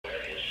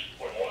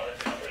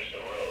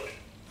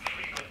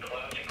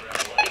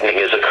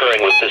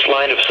occurring with this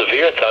line of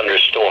severe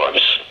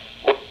thunderstorms.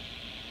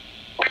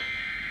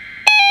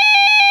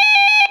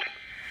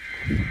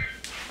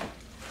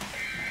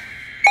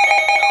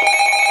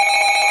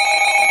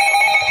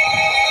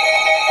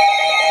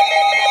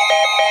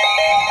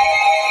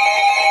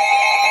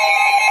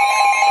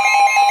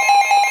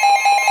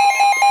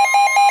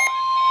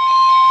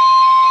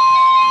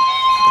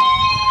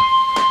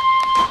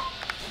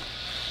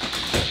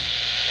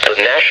 The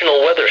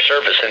National Weather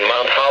Service in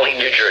Mount Holly,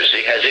 New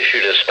Jersey has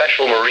issued a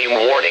special marine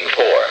warning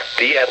for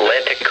the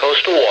Atlantic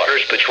coastal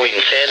waters between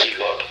Sandy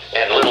Hook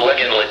and Little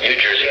Egg Inlet, New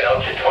Jersey,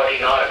 out to 20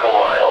 nautical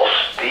miles.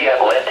 The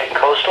Atlantic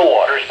coastal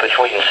waters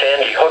between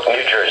Sandy Hook,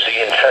 New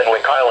Jersey and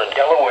Fenwick Island,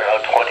 Delaware,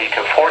 out 20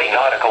 to 40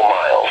 nautical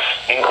miles,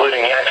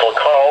 including Axel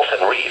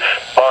Carlson Reef,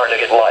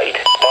 Barnegat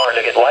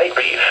Light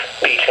Reef,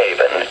 Beach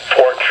Haven,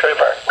 Fort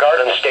Trevor,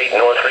 Garden State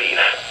North Reef,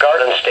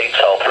 Garden State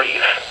South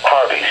Reef,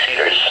 Harvey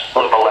Cedars,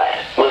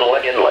 Little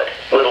Egg Inlet,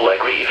 Little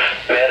Egg Reef,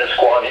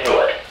 Manasquan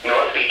Inlet,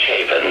 North Beach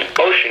Haven,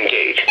 Ocean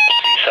Gate,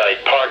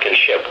 Seaside Park and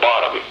Ship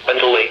Bottom,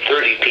 until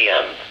 8:30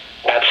 p.m.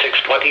 At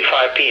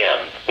 6:25 p.m.,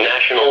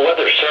 National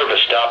Weather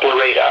Service Doppler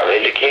radar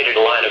indicated a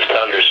line of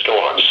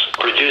thunderstorms,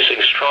 producing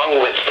strong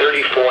winds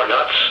 34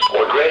 knots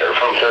or greater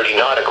from 30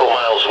 nautical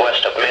miles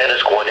west of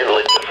Manasquan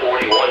Inlet to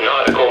 41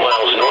 nautical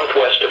miles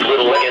northwest of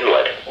Little Egg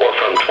Inlet, or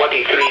from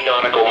 23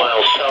 nautical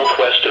miles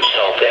southwest of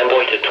South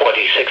Amboy to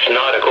 26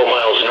 nautical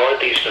miles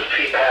northeast of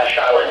Peepash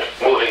Island,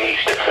 moving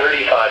east at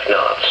 35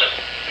 knots.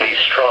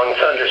 These strong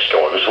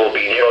thunderstorms will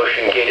be near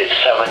Ocean Gate at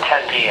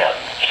 7:10 p.m.,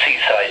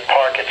 Seaside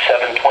Park at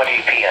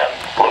 7:20 p.m.,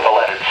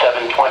 Lavallette at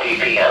 7:20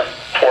 p.m.,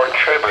 Fort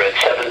Trevor at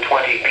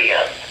 7:20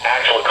 p.m.,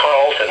 Axel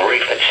Carlson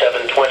Reef at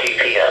 7:20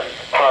 p.m.,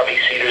 Harvey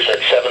Cedars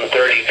at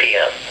 7:30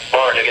 p.m.,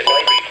 Barnegat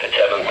Light Reef at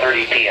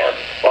 7:30 p.m.,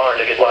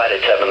 Barnegat Light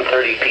at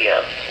 7:30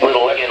 p.m.,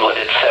 Little Egg Inlet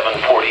at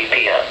 7:40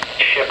 p.m.,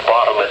 Ship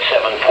Bottom at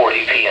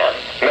 7:40 p.m.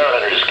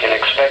 Mariners can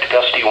expect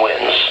gusty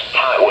winds,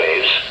 high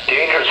waves,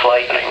 dangerous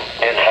lightning,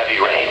 and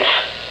heavy rains.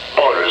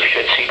 Boaters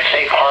should seek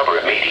safe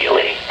harbor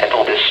immediately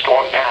until this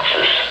storm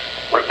passes.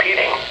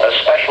 Repeating, a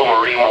special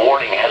marine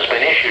warning has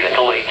been issued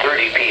until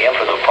 8:30 p.m.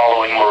 for the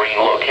following marine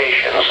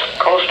locations.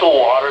 Coastal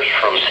waters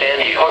from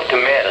Sandy Hook to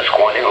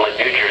Manasquan Inlet,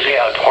 New Jersey,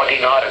 out 20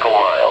 nautical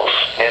miles.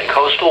 And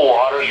coastal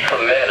waters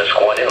from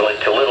Manasquan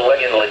Inlet to Little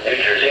Egg Inlet, New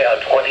Jersey,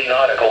 out 20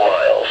 nautical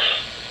miles.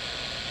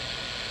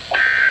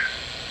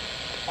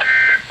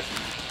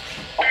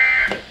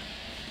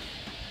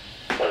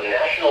 The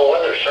National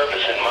Weather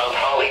Service in Mount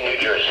Holly, New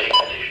Jersey,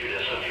 has issued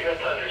a severe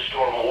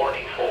thunderstorm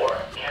warning for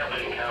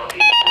Camden County,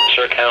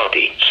 Mercer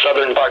County,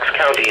 Southern Bucks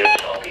County, and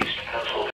Southeast